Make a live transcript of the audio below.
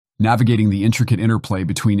Navigating the intricate interplay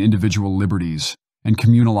between individual liberties and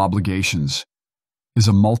communal obligations is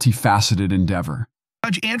a multifaceted endeavor.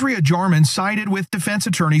 Judge Andrea Jarmon sided with defense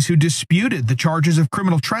attorneys who disputed the charges of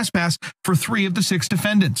criminal trespass for 3 of the 6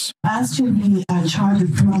 defendants. As to the charge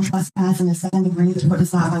of criminal trespass in the second degree, the court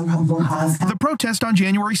is not on probable cause. The protest on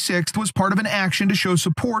January 6th was part of an action to show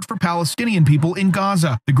support for Palestinian people in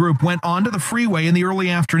Gaza. The group went onto the freeway in the early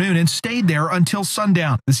afternoon and stayed there until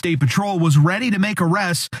sundown. The State Patrol was ready to make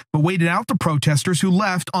arrests, but waited out the protesters who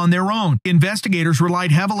left on their own. Investigators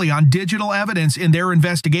relied heavily on digital evidence in their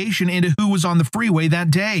investigation into who was on the freeway that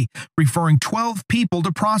day, referring 12 people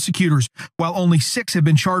to prosecutors. While only 6 have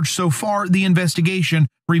been charged so far, the investigation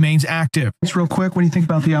remains active. Just real quick, what do you think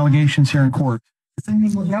about the allegations here in court?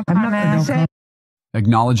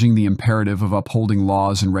 Acknowledging the imperative of upholding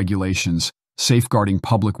laws and regulations, safeguarding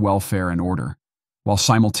public welfare and order, while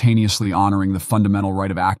simultaneously honoring the fundamental right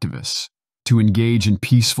of activists to engage in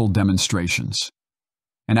peaceful demonstrations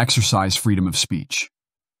and exercise freedom of speech.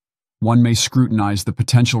 One may scrutinize the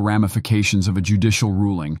potential ramifications of a judicial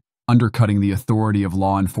ruling, undercutting the authority of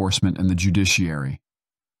law enforcement and the judiciary,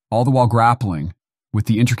 all the while grappling with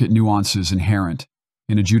the intricate nuances inherent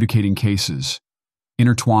in adjudicating cases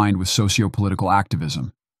intertwined with socio-political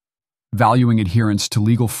activism. Valuing adherence to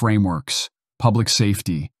legal frameworks, public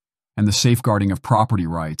safety, and the safeguarding of property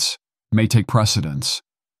rights may take precedence.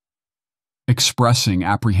 Expressing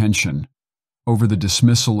apprehension over the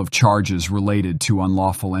dismissal of charges related to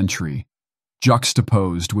unlawful entry,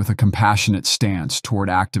 juxtaposed with a compassionate stance toward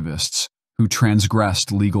activists who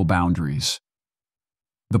transgressed legal boundaries.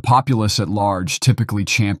 The populace at large typically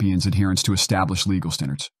champions adherence to established legal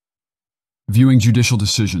standards, viewing judicial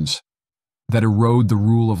decisions that erode the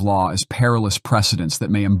rule of law as perilous precedents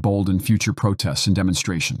that may embolden future protests and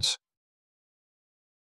demonstrations.